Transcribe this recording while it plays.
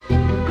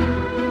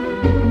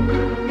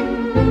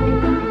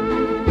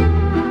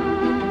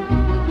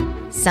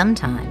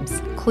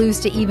Sometimes, clues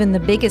to even the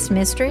biggest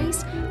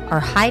mysteries are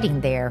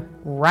hiding there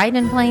right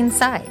in plain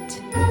sight.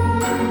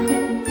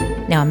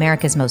 Now,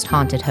 America's Most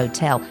Haunted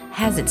Hotel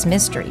has its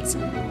mysteries,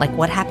 like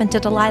what happened to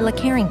Delilah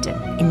Carrington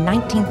in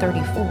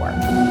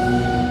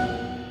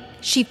 1934.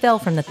 She fell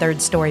from the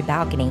third-story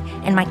balcony,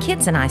 and my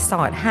kids and I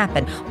saw it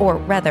happen, or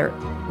rather,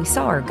 we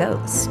saw her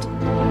ghost.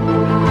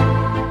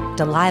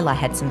 Delilah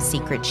had some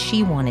secrets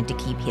she wanted to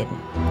keep hidden.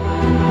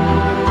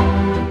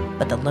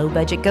 But the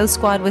low-budget ghost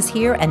squad was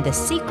here, and the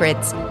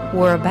secrets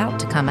were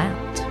about to come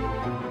out.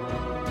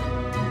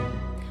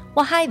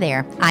 Well, hi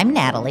there. I'm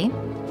Natalie.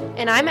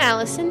 And I'm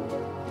Allison.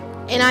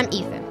 And I'm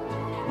Ethan.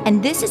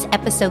 And this is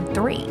episode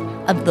 3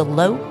 of the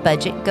Low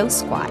Budget Ghost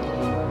Squad.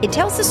 It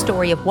tells the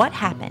story of what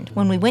happened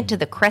when we went to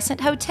the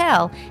Crescent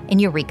Hotel in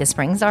Eureka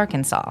Springs,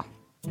 Arkansas.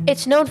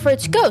 It's known for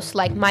its ghosts,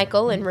 like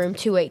Michael in room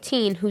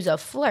 218, who's a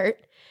flirt,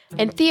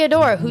 and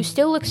Theodora, who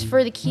still looks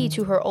for the key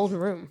to her old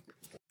room.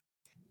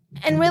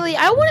 And really,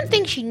 I wouldn't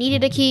think she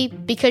needed a key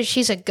because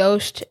she's a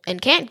ghost,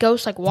 and can't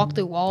ghosts, walk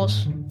through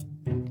walls?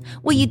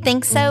 Well, you'd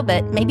think so,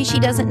 but maybe she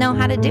doesn't know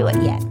how to do it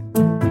yet.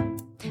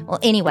 Well,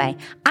 anyway,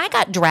 I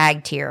got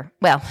dragged here.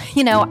 Well,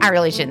 I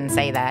really shouldn't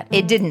say that.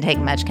 It didn't take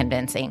much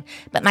convincing.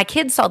 But my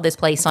kids saw this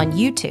place on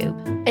YouTube.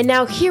 And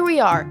now here we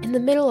are, in the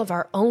middle of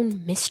our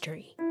own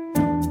mystery.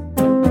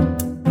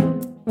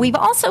 We've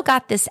also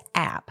got this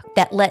app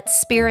that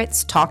lets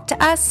spirits talk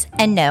to us.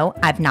 And no,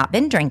 I've not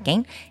been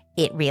drinking.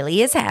 It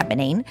really is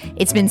happening.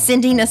 It's been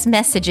sending us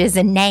messages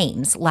and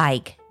names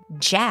like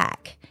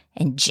Jack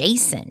and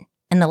Jason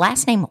and the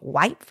last name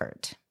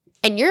Whiteford.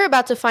 And you're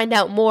about to find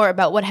out more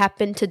about what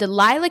happened to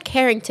Delilah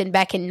Carrington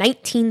back in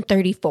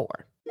 1934.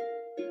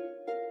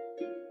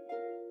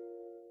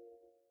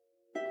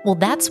 Well,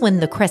 that's when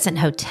the Crescent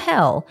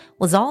Hotel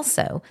was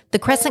also the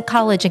Crescent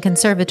College and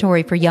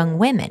Conservatory for Young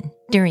Women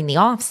during the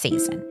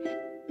off-season.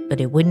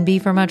 But it wouldn't be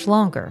for much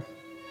longer.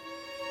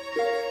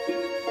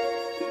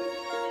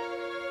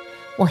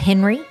 Well,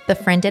 Henry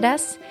befriended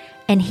us,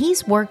 and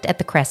he's worked at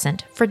the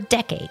Crescent for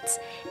decades.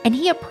 And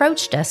he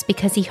approached us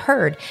because he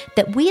heard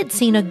that we had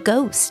seen a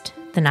ghost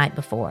the night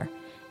before.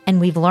 And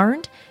we've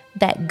learned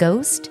that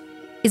ghost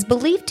is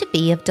believed to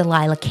be of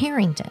Delilah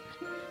Carrington.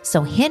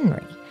 So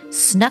Henry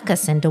snuck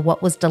us into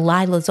what was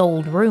Delilah's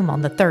old room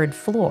on the 3rd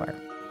floor.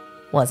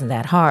 Wasn't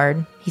that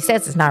hard. He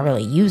says it's not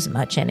really used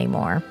much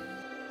anymore.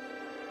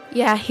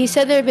 Yeah, he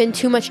said there had been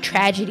too much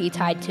tragedy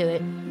tied to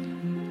it.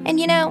 And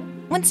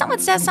when someone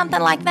says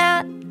something like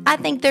that, I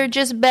think they're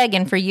just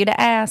begging for you to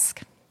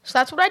ask. So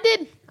that's what I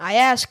did. I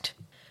asked.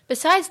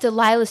 Besides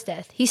Delilah's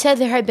death, he said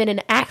there had been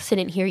an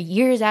accident here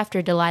years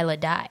after Delilah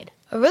died.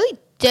 A really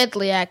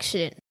deadly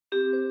accident.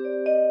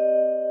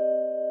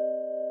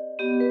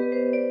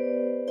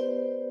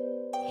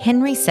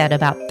 Henry said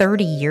about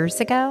 30 years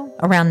ago,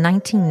 around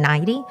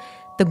 1990,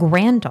 the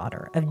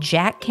granddaughter of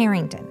Jack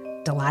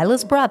Carrington,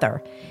 Delilah's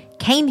brother,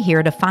 came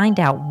here to find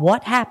out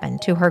what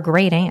happened to her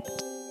great aunt.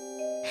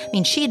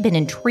 She had been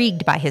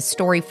intrigued by his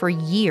story for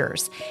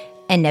years.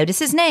 And notice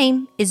his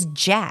name is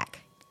Jack.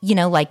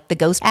 Like the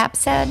ghost app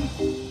said.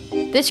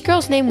 This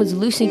girl's name was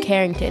Lucy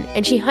Carrington,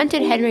 and she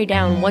hunted Henry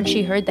down once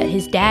she heard that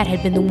his dad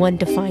had been the one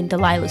to find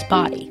Delilah's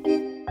body.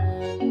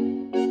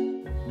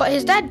 But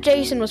his dad,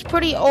 Jason, was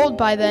pretty old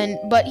by then,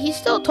 but he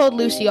still told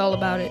Lucy all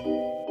about it.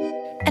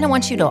 And I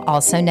want you to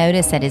also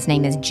notice that his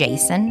name is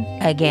Jason,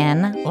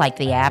 again, like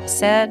the app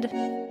said.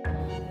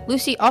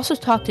 Lucy also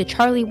talked to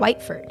Charlie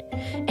Whiteford,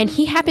 and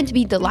he happened to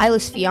be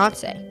Delilah's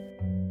fiancé.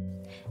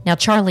 Now,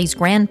 Charlie's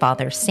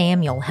grandfather,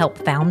 Samuel,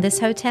 helped found this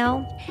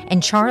hotel,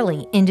 and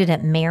Charlie ended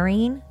up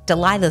marrying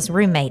Delilah's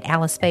roommate,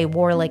 Alice Faye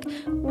Warlick,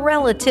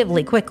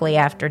 relatively quickly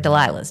after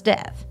Delilah's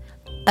death.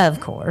 Of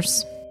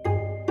course.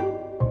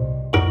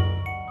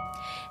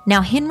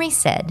 Now, Henry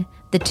said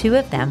the two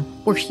of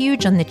them were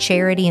huge on the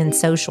charity and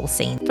social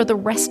scene for the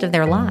rest of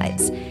their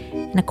lives.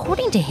 And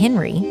according to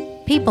Henry,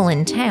 people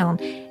in town,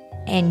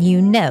 and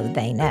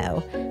they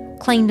know,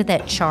 claimed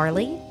that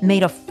Charlie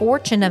made a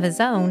fortune of his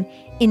own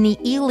in the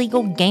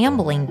illegal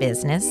gambling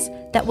business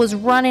that was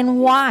running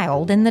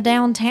wild in the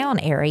downtown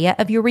area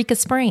of Eureka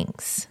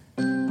Springs.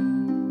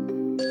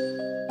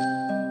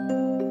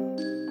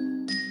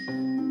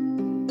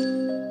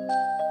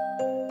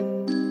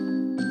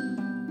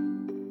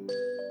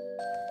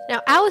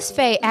 Now, Alice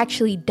Faye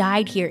actually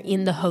died here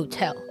in the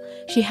hotel.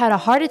 She had a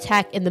heart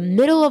attack in the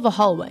middle of a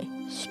hallway,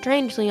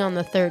 strangely on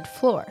the 3rd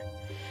floor.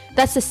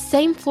 That's the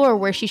same floor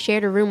where she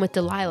shared a room with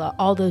Delilah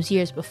all those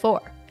years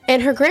before.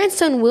 And her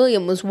grandson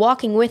William was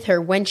walking with her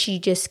when she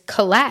just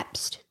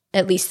collapsed.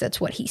 At least that's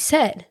what he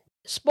said.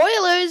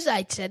 Spoilers,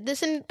 I said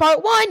this in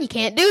part 1. You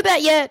can't do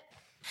that yet.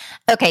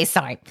 Okay,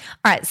 sorry.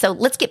 All right, so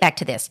let's get back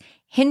to this.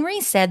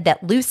 Henry said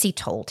that Lucy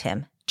told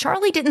him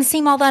Charlie didn't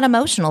seem all that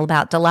emotional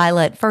about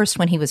Delilah at first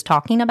when he was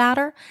talking about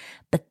her,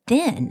 but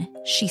then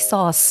she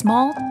saw a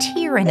small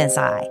tear in his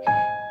eye,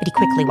 but he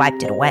quickly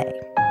wiped it away.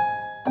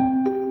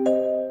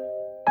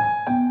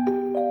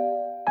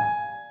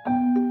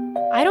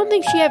 I don't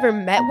think she ever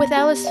met with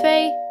Alice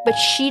Faye, but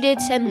she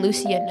did send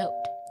Lucy a note.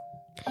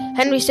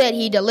 Henry said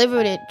he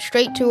delivered it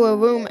straight to her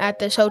room at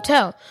this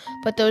hotel,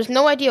 but there was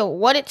no idea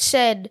what it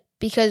said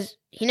because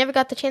he never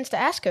got the chance to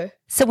ask her.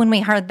 So when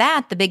we heard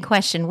that, the big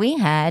question we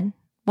had,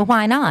 well,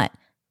 why not?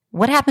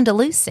 What happened to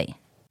Lucy?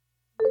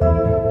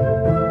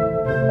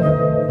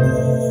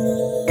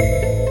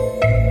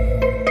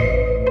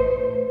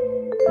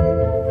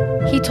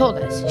 He told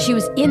us she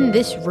was in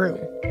this room.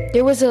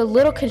 There was a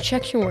little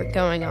construction work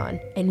going on,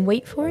 and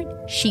wait for it,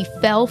 she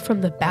fell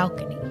from the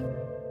balcony.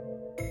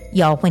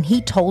 Y'all, when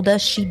he told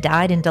us she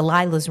died in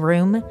Delilah's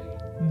room,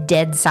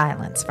 dead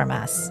silence from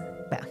us.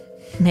 Well,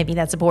 maybe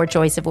that's a poor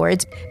choice of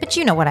words, but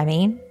you know what I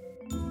mean.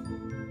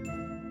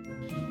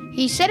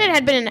 He said it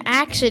had been an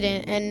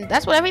accident, and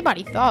that's what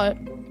everybody thought.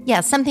 Yeah,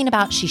 something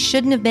about she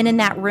shouldn't have been in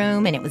that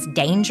room and it was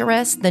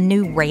dangerous. The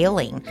new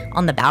railing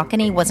on the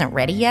balcony wasn't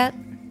ready yet.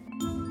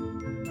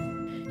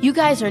 You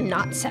guys are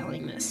not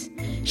selling this.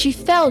 She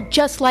fell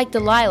just like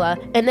Delilah,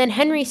 and then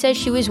Henry says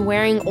she was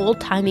wearing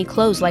old-timey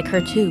clothes like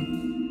her too.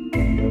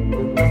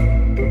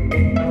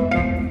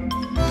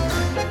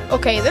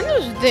 Okay, then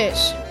there's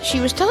this.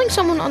 She was telling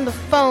someone on the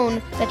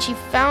phone that she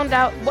found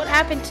out what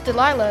happened to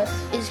Delilah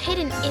is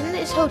hidden in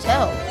this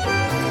hotel.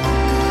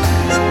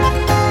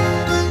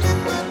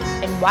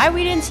 And why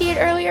we didn't see it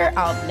earlier,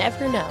 I'll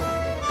never know.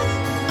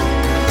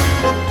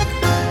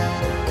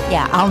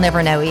 Yeah, I'll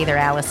never know either,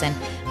 Allison.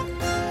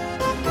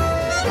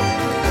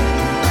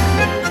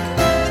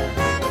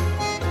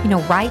 You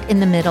know, right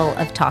in the middle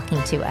of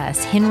talking to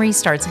us, Henry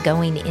starts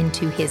going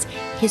into his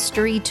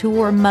history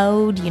tour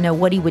mode, you know,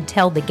 what he would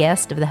tell the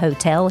guest of the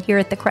hotel here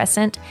at the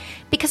Crescent,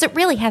 because it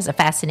really has a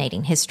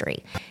fascinating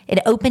history. It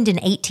opened in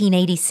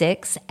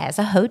 1886 as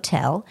a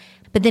hotel,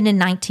 but then in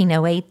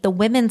 1908, the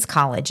Women's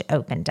College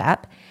opened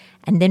up.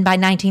 And then by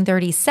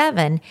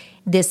 1937,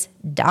 this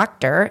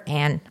doctor,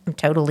 and I'm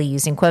totally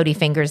using quotey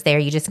fingers there,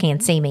 you just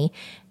can't see me,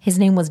 his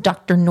name was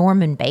Dr.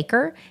 Norman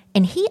Baker,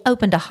 and he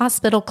opened a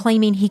hospital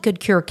claiming he could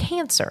cure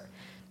cancer.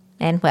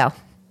 And, well,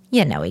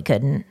 you know he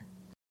couldn't.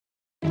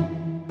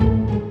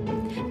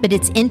 But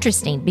it's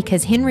interesting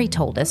because Henry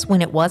told us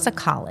when it was a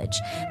college,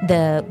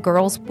 the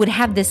girls would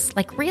have this,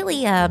 like,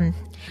 really, I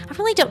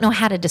really don't know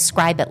how to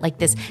describe it, like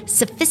this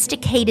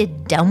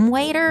sophisticated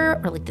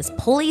dumbwaiter or like this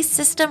pulley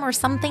system or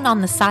something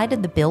on the side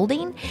of the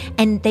building,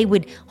 and they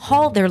would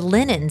haul their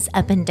linens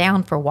up and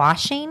down for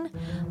washing.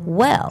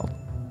 Well,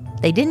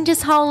 they didn't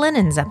just haul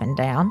linens up and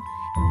down.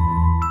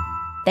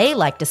 They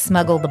liked to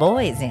smuggle the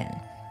boys in.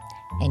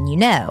 And you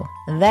know,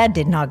 that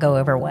did not go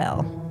over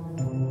well.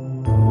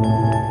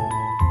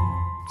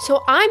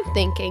 So I'm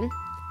thinking,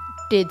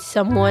 did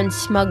someone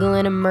smuggle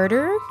in a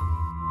murderer?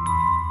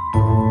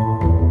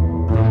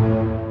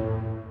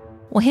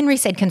 Well, Henry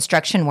said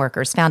construction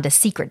workers found a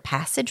secret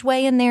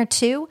passageway in there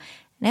too.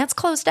 Now it's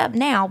closed up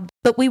now,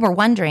 but we were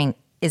wondering,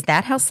 is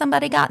that how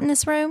somebody got in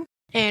this room?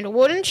 And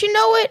wouldn't you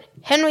know it,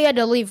 Henry had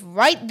to leave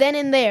right then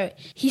and there.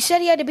 He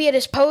said he had to be at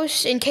his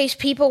post in case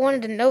people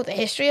wanted to know the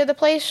history of the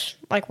place,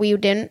 like we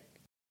didn't.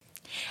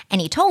 And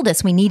he told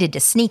us we needed to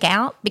sneak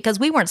out because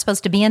we weren't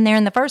supposed to be in there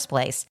in the first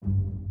place.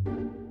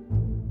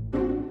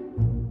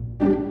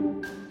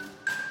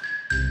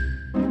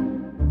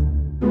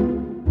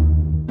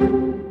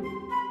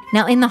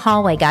 Now, in the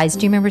hallway, guys,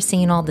 do you remember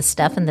seeing all the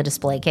stuff in the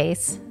display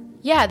case?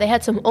 Yeah, they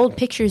had some old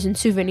pictures and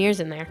souvenirs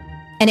in there.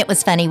 And it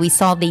was funny. We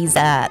saw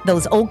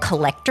those old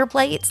collector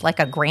plates like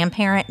a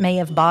grandparent may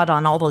have bought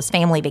on all those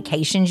family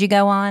vacations you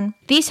go on.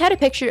 These had a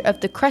picture of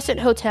the Crescent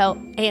Hotel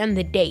and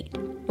the date.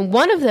 And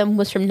one of them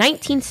was from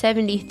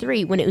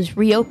 1973 when it was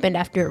reopened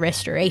after a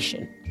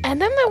restoration.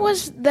 And then there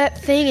was that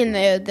thing in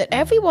there that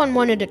everyone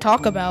wanted to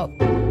talk about.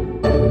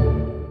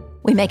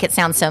 We make it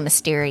sound so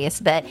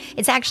mysterious, but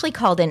it's actually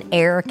called an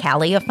air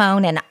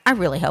calliophone, and I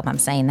really hope I'm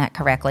saying that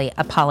correctly.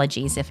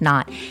 Apologies if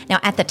not. Now,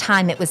 at the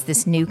time, it was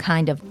this new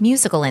kind of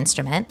musical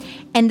instrument,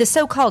 and the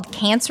so-called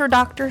cancer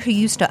doctor who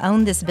used to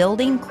own this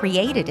building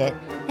created it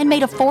and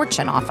made a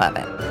fortune off of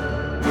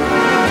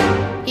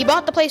it. He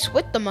bought the place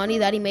with the money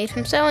that he made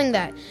from selling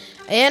that,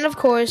 and of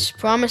course,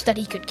 promised that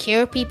he could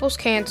cure people's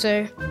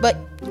cancer, but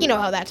you know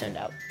how that turned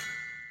out.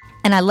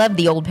 And I love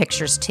the old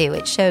pictures, too.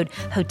 It showed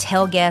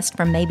hotel guests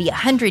from maybe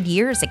 100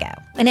 years ago.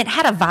 And it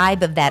had a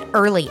vibe of that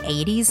early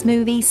 80s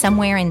movie,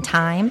 Somewhere in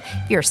Time.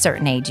 If you're a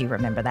certain age, you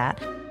remember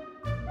that.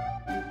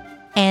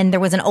 And there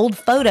was an old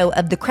photo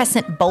of the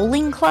Crescent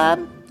Bowling Club.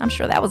 I'm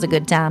sure that was a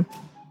good time.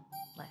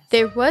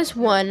 There was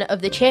one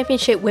of the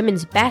championship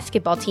women's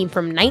basketball team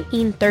from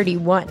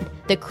 1931.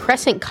 The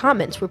Crescent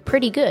Commons were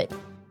pretty good.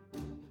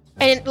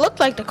 And it looked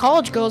like the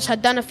college girls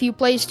had done a few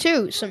plays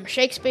too, some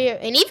Shakespeare,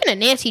 and even a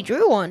Nancy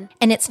Drew one.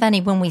 And it's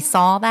funny, when we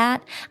saw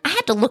that, I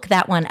had to look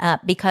that one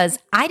up because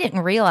I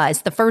didn't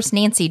realize the first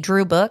Nancy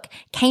Drew book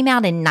came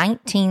out in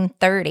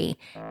 1930.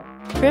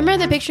 Remember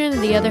the picture in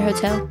the other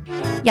hotel?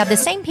 Yeah, the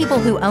same people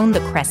who own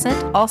the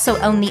Crescent also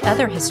own the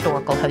other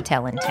historical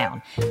hotel in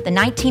town, the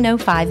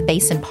 1905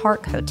 Basin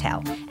Park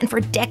Hotel. And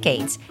for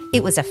decades,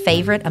 it was a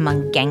favorite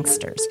among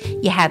gangsters.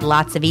 You had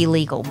lots of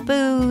illegal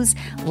booze,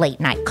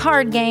 late-night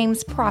card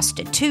games,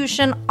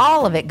 prostitution,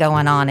 all of it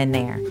going on in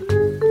there.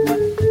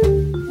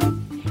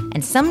 And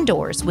and some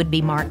doors would be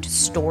marked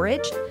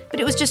storage, but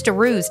it was just a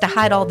ruse to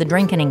hide all the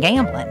drinking and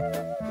gambling.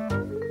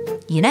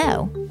 You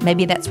know,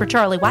 maybe that's where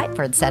Charlie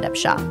Whiteford set up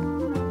shop.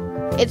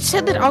 It's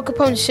said that Al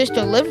Capone's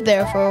sister lived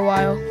there for a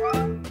while.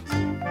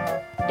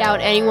 Doubt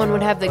anyone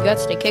would have the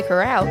guts to kick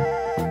her out.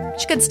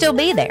 She could still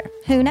be there.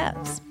 Who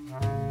knows?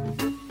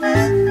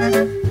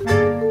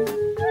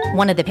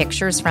 One of the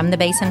pictures from the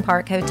Basin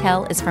Park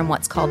Hotel is from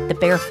what's called the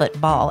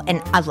Barefoot Ball,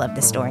 and I love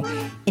this story.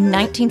 In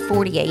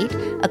 1948,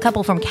 a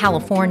couple from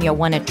California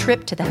won a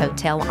trip to the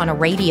hotel on a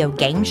radio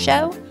game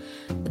show.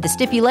 With the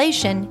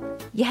stipulation,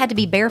 you had to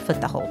be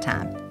barefoot the whole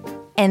time.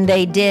 And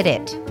they did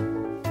it.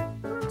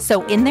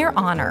 So in their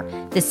honor,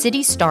 the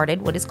city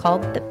started what is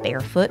called the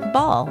Barefoot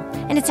Ball,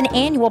 and it's an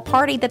annual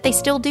party that they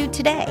still do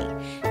today.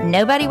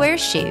 Nobody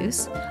wears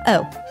shoes.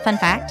 Oh, fun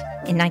fact,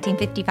 in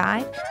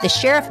 1955, the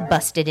sheriff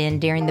busted in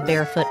during the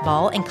Barefoot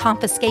Ball and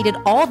confiscated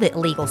all the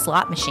illegal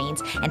slot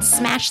machines and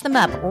smashed them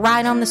up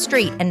right on the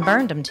street and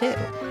burned them too.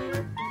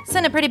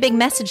 Sent a pretty big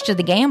message to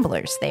the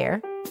gamblers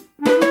there.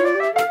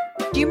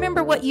 Do you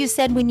remember what you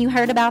said when you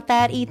heard about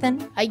that,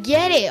 Ethan? I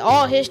get it.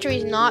 All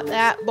history's not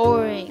that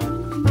boring.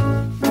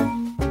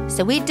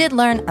 So we did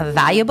learn a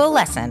valuable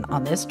lesson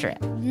on this trip.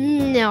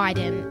 No, I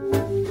didn't.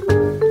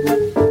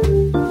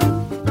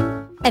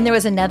 And there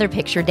was another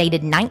picture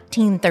dated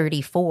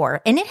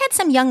 1934, and it had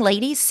some young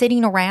ladies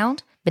sitting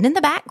around, but in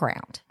the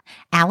background,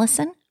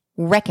 Allison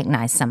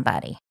recognized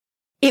somebody.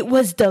 It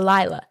was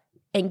Delilah.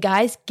 And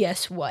guys,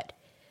 guess what?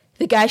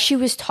 The guy she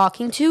was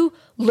talking to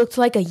looked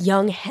like a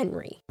young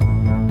Henry.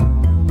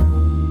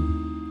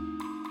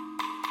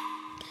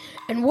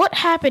 And what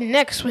happened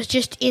next was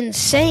just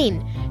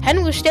insane.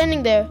 Henry was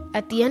standing there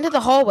at the end of the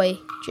hallway,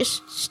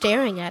 just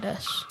staring at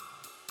us.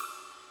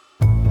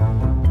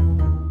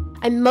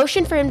 I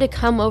motioned for him to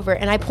come over,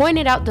 and I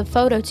pointed out the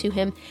photo to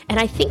him, and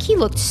I think he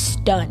looked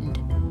stunned.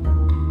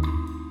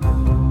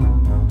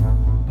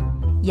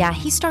 Yeah,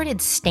 he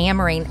started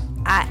stammering,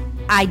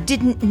 I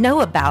didn't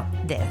know about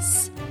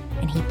this.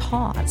 And he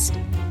paused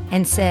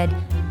and said,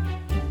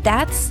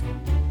 "That's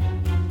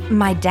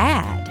my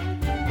dad."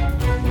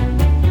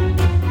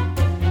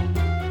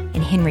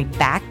 And Henry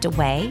backed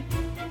away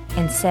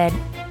and said,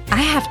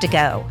 "I have to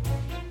go."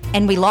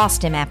 And we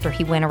lost him after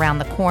he went around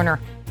the corner.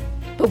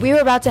 But we were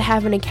about to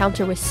have an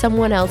encounter with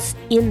someone else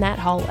in that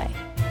hallway.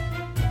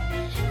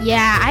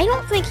 Yeah, I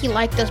don't think he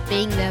liked us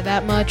being there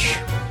that much.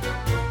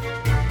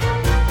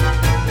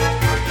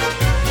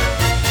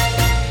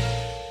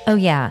 Oh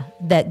yeah,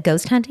 the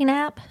ghost hunting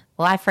app?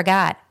 Well, I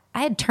forgot.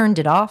 I had turned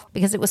it off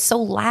because it was so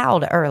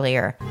loud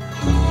earlier.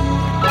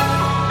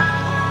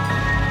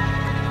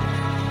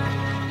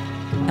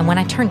 And when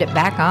I turned it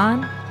back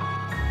on,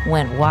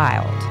 went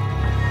wild.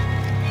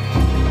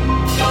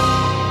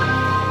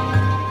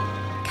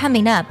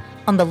 Coming up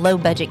on the Low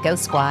Budget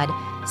Ghost Squad,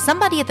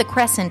 somebody at the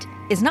Crescent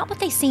is not what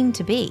they seem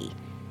to be,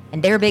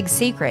 and their big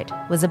secret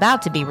was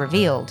about to be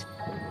revealed.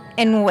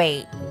 And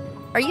wait,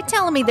 are you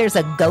telling me there's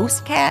a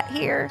ghost cat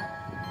here?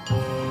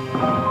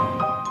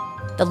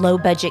 The Low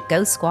Budget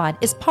Ghost Squad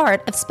is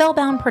part of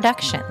Spellbound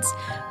Productions.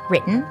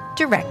 Written,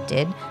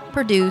 directed,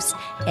 produced,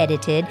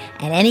 edited,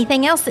 and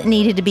anything else that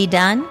needed to be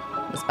done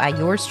was by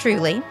yours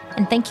truly.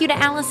 And thank you to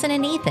Allison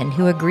and Ethan,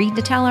 who agreed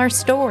to tell our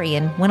story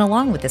and went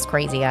along with this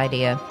crazy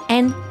idea.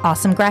 And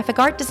awesome graphic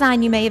art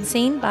design you may have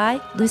seen by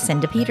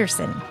Lucinda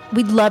Peterson.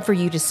 We'd love for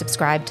you to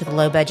subscribe to the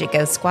Low Budget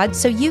Ghost Squad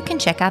so you can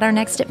check out our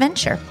next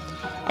adventure.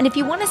 And if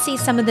you want to see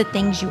some of the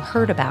things you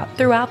heard about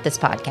throughout this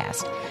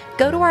podcast,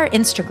 go to our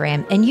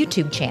Instagram and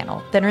YouTube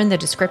channel that are in the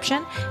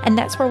description, and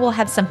that's where we'll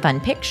have some fun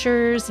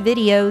pictures,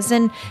 videos,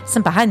 and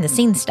some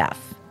behind-the-scenes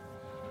stuff.